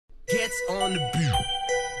X on the beat.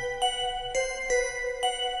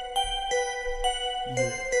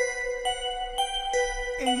 Yeah.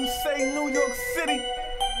 And you say New York City.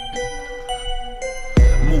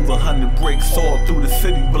 Move 100 bricks all through the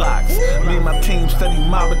city blocks. Me and my team steady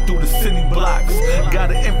mobbing through the city blocks.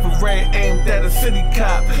 Got an infrared aimed at a city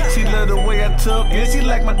cop. She love the way I took and she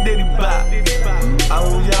like my ditty bop.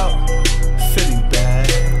 Oh y'all, city bag.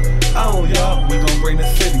 Oh y'all, we gon' bring the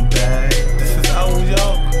city back. This is oh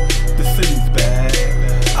y'all, the city's bag.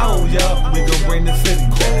 Oh y'all, we gon' bring the city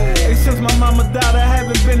back. Hey, since my mama died, I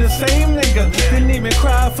haven't been the same nigga. Didn't even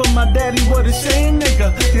cry for my daddy, what a shame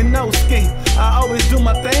nigga. You know ski, I always do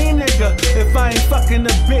my thing nigga. If I ain't fucking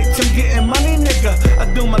a bitch, I'm getting money nigga.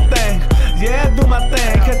 I do my thing, yeah I do my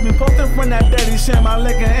thing. Catch me posting from that daddy, share my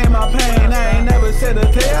liquor and my pain. I ain't never shed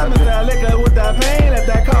a tear, I miss that liquor with that pain. Let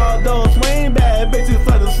that car door swing, bad bitches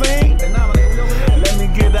for the scene. Let me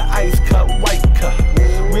get an ice cup, white cup.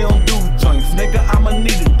 We don't do joints, nigga, I'ma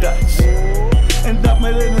need a Dutch. End up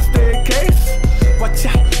in the staircase. Watch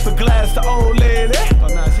out for glass, the old lady.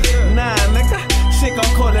 Nah, nigga, she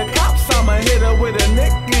gon' call the cops. I'ma hit her with a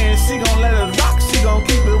nick and she gon' let us rock. She gon'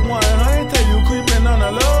 keep it 100 till you creepin' on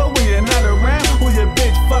the low. When you're not around, who your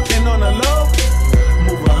bitch fucking on the low.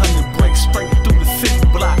 Move 100 bricks straight through the city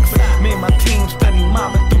blocks. Me and my team steady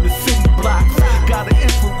mobbing through the city blocks. Got an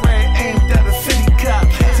infrared aimed at a city cop.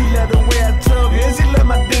 She love the way I took and she let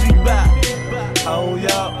my ditty bop. Oh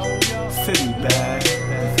y'all, city bag.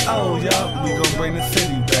 Oh y'all, we gon' bring the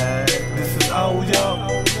city back. This is oh y'all,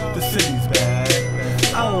 the city's bag.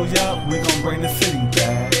 Oh y'all, we gon' bring the city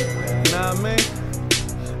back. Nah man,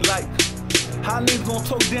 like how niggas gon'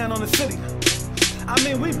 talk down on the city? I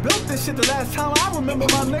mean we built this shit the last time I remember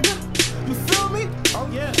my nigga. You feel me? Oh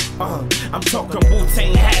yeah. I'm talking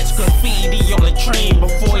Wu-Tang hats, graffiti on the train.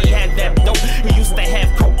 Before he had that dope, he used to have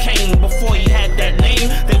cocaine. Before he had that name,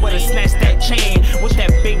 they would've snatched that chain. With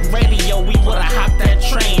that big radio, we would've hopped that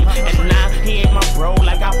train. And now he ain't my bro,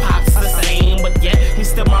 like I pops the same. But yeah,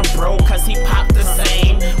 he's still my bro, cause he popped the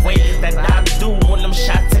same way that I do when them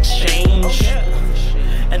shots exchange.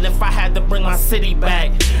 And if I had to bring my city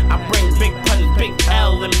back, I bring Big Pun, Big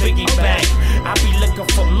L, and Biggie back. I be looking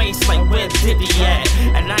for Mace like where Diddy at.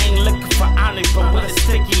 And I ain't